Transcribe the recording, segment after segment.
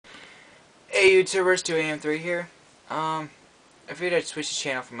Hey YouTubers, 2AM3 here. I figured I'd switch the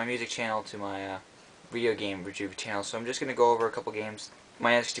channel from my music channel to my video game review channel, so I'm just gonna go over a couple games,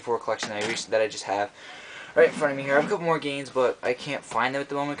 my N64 collection that I just have right in front of me here. I have a couple more games, but I can't find them at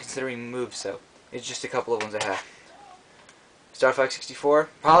the moment considering we moved, so it's just a couple of ones I have. Star Fox 64,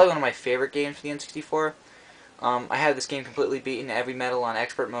 probably one of my favorite games for the N64. I have this game completely beaten, every medal on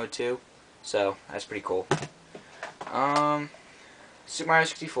expert mode too, so that's pretty cool. Super Mario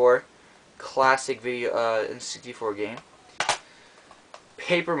 64. Classic video N64 game.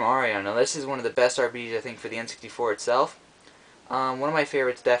 Paper Mario. Now this is one of the best RPGs I think for the N64 itself. One of my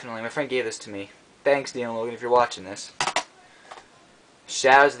favorites definitely. My friend gave this to me. Thanks, Dean Logan, if you're watching this.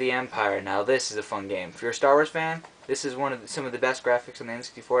 Shadows of the Empire. Now this is a fun game. If you're a Star Wars fan, this is some of the best graphics on the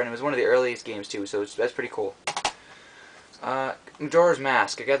N64, and it was one of the earliest games too, so that's pretty cool. Majora's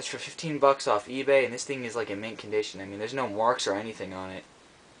Mask. I got this for 15 bucks off eBay, and this thing is like in mint condition. I mean, there's no marks or anything on it.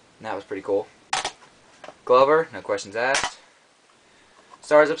 And that was pretty cool. Glover, no questions asked.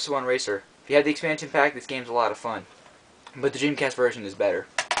 Star Wars Episode 1 Racer. If you have the expansion pack, this game's a lot of fun. But the Dreamcast version is better.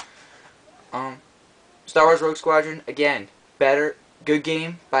 Star Wars Rogue Squadron, again, better. Good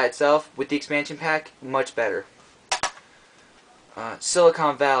game by itself. With the expansion pack, much better.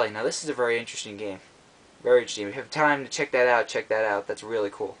 Silicon Valley. Now this is a very interesting game. Very interesting. If you have time to check that out, check that out. That's really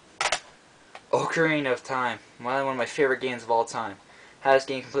cool. Ocarina of Time. One of my favorite games of all time. Had this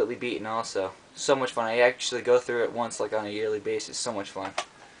game completely beaten also. So much fun. I actually go through it once like on a yearly basis. So much fun.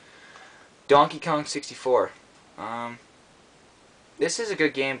 Donkey Kong 64. This is a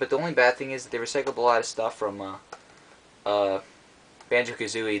good game, but the only bad thing is that they recycled a lot of stuff from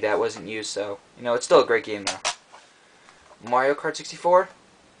Banjo-Kazooie that wasn't used, so you know, it's still a great game though. Mario Kart 64.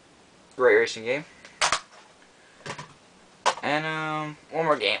 Great racing game. And one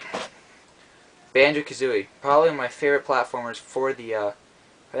more game. Banjo-Kazooie, probably one of my favorite platformers for the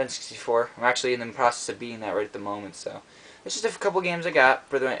N64. I'm actually in the process of beating that right at the moment, so this is just a couple games I got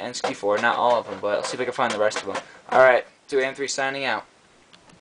for the N64, not all of them, but I'll see if I can find the rest of them. Alright, 2AM3 signing out.